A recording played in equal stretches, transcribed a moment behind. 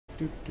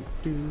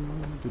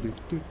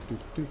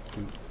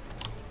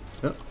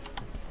Oh.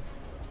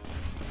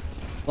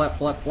 Flap,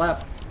 flap,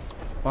 flap.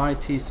 Bye,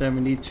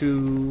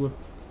 T-72.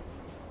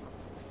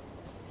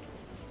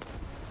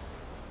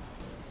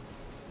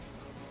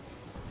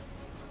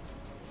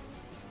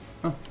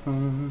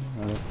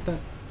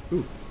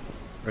 Ooh,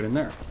 right in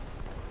there.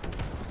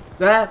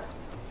 That.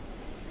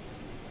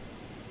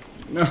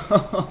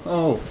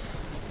 No.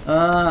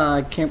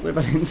 I can't believe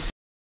I didn't see.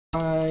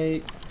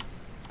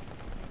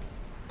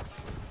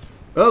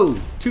 Oh,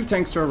 2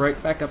 tanks to our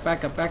right. Back up,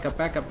 back up, back up,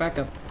 back up, back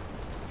up.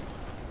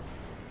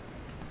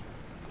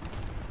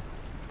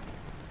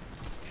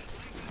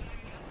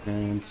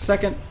 And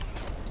second.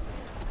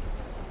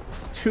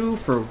 2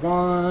 for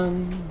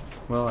 1.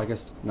 Well, I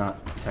guess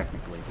not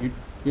technically.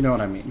 You know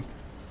what I mean.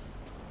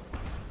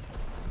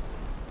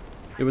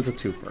 It was a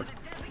 2-fer.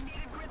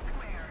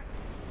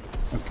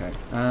 Okay.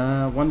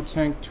 1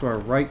 tank to our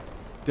right,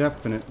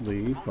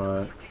 definitely,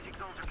 but...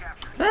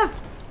 Ah!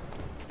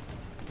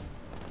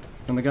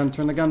 Turn the gun,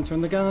 turn the gun,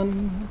 turn the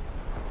gun!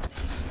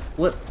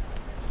 Flip.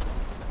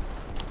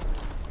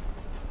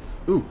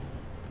 Ooh.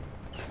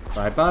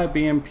 Bye-bye,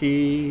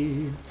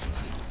 BMP.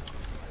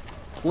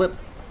 Flip.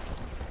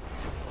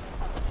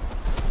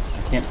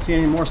 I can't see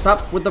anymore.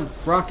 Stop with the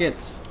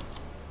rockets!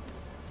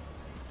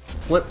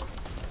 Flip.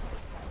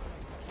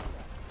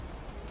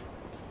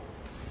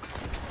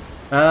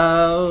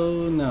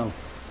 Oh, no.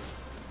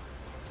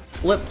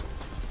 Flip.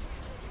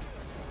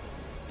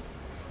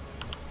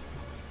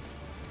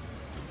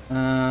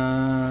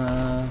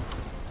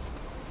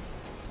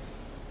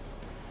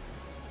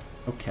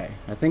 Okay.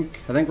 I think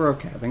we're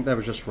okay. I think that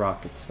was just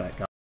rockets that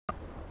got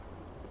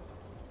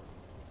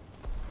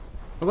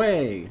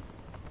away.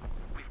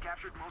 We've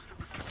captured most of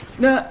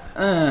the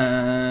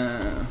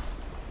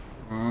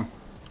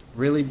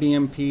really,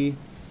 BMP?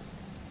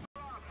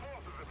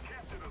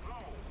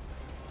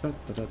 No.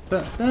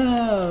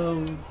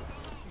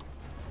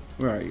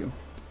 Where are you?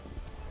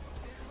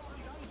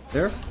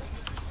 There?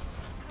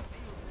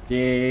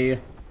 Yay.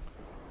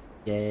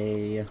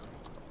 Yay.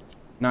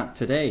 Not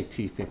today,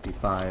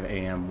 T-55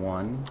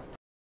 AM1.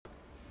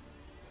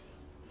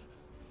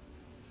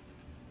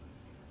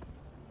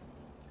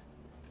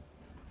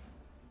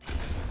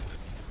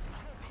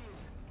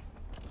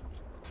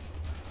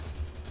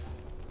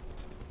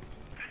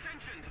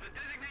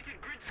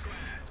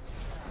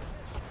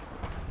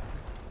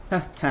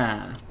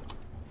 Haha.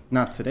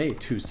 Not today,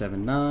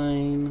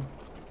 279.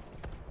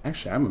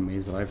 Actually, I'm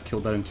amazed that I've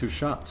killed that in 2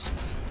 shots.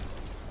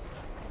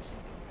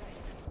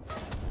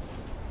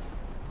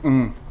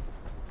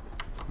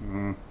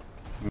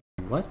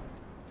 What?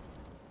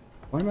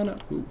 Why am I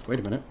not? Ooh, wait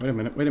a minute, wait a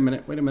minute, wait a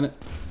minute, wait a minute.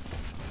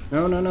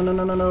 No, no, no, no,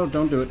 no, no, no,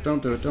 don't do it,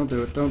 don't do it, don't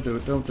do it, don't do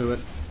it, don't do it.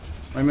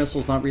 My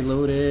missile's not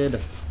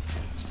reloaded.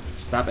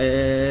 Stop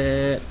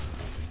it.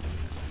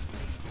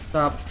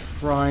 Stop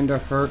trying to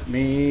hurt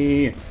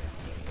me.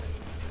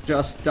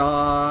 Just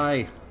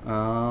die.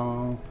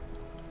 Oh.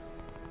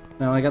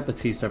 Now I got the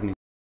T-70.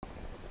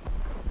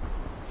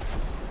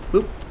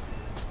 Boop.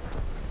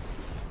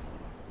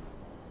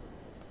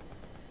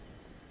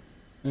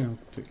 Yeah, I'll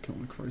take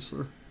killing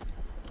Chrysler.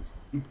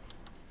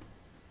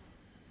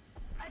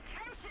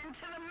 Attention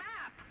to the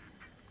map.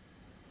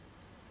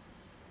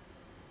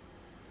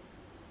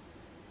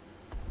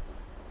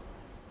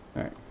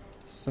 Alright.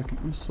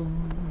 Second missile.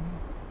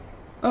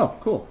 Oh,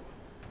 cool.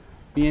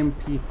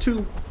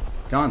 BMP-2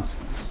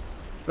 Gonskins.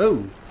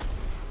 Oh.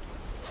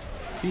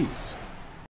 Jeez.